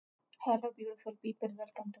Hello, beautiful people.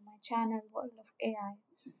 Welcome to my channel, World of AI.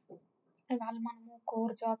 ఇవాళ మనము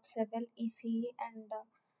core jobs level ECE and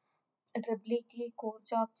ట్రిపుల్ఈకి core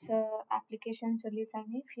jobs applications release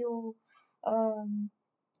అయినాయి few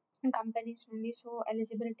companies నుండి. So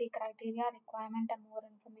eligibility criteria requirement and more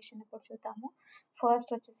information ఇప్పుడు చూద్దాము.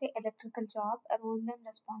 First వచ్చేసి electrical job rule and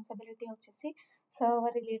responsibility వచ్చేసి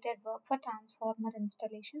server related work for transformer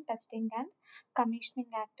installation testing and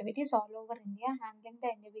commissioning activities all over India, handling the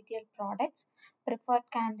individual products. Preferred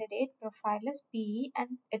candidate profile is PE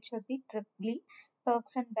and it should be triple E.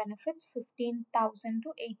 Perks and benefits 15,000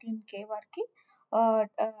 to 18K వరకు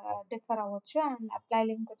differ అవ్వచ్చు. And apply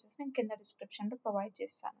link వచ్చేసి నేను కింద డిస్క్రిప్షన్లో provide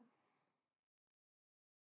చేస్తాను.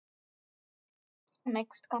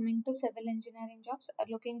 Next, coming to civil engineering jobs,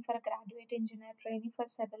 looking for a graduate engineer trainee for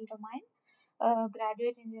civil domain.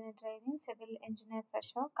 Graduate engineer training, civil engineer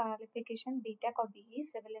fresher, qualification BTech or BE,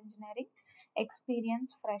 civil engineering,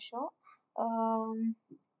 experience fresher. Um,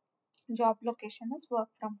 Job location is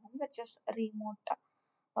work from home, which is remote.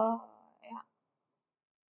 Yeah.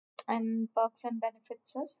 And perks and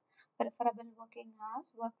benefits is preferable working hours,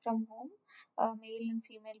 work from home, male and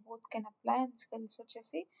female both can apply, and skills such as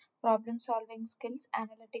problem solving skills,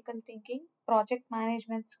 analytical thinking, project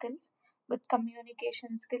management skills, good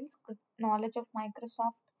communication skills, good knowledge of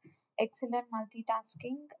Microsoft, excellent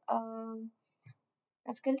multitasking,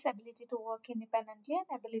 skills, ability to work independently, and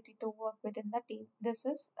ability to work within the team. This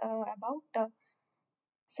is about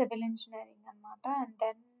civil engineering and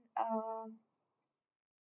then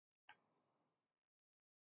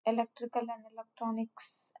electrical and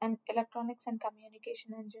electronics and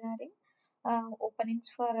communication engineering. Openings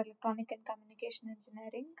for electronic and communication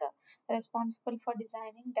engineering, responsible for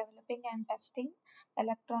designing, developing and testing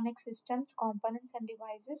electronic systems, components and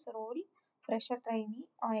devices. Role fresher trainee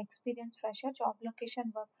or experienced fresher. Job location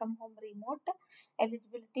work from home, remote.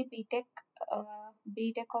 Eligibility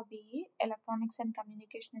BTech or BE, electronics and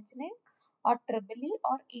communication engineering, or triple E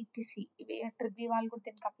or ETC. Triple E వాళ్ళు కూడా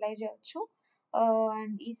దీనికి apply చేయొచ్చు,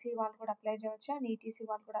 and EC వాళ్ళు కూడా apply చేయొచ్చు, and ETC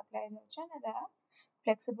వాళ్ళు కూడా apply చేయొచ్చు, అండ్ అదే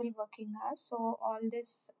flexible working hours. So all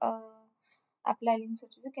this apply links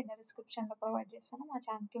వచ్చేసి కింద డిస్క్రిప్షన్లో ప్రొవైడ్ చేస్తాను. మా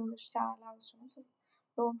ఛానల్కి ఇంగ్లీష్ చాలా అవసరం. So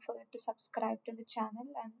don't forget to subscribe to the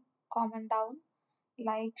channel and comment down,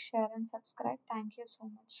 like, share and subscribe. Thank you so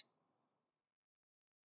much.